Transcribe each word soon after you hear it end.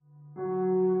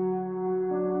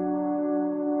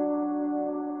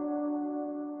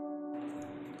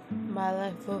my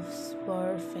life was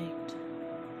perfect.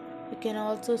 You can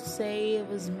also say it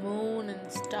was moon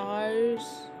and stars.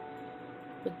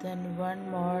 But then one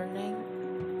morning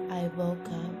I woke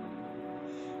up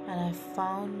and I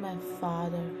found my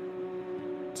father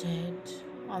dead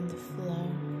on the floor,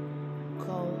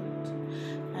 cold,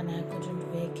 and I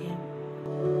couldn't wake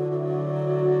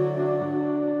him.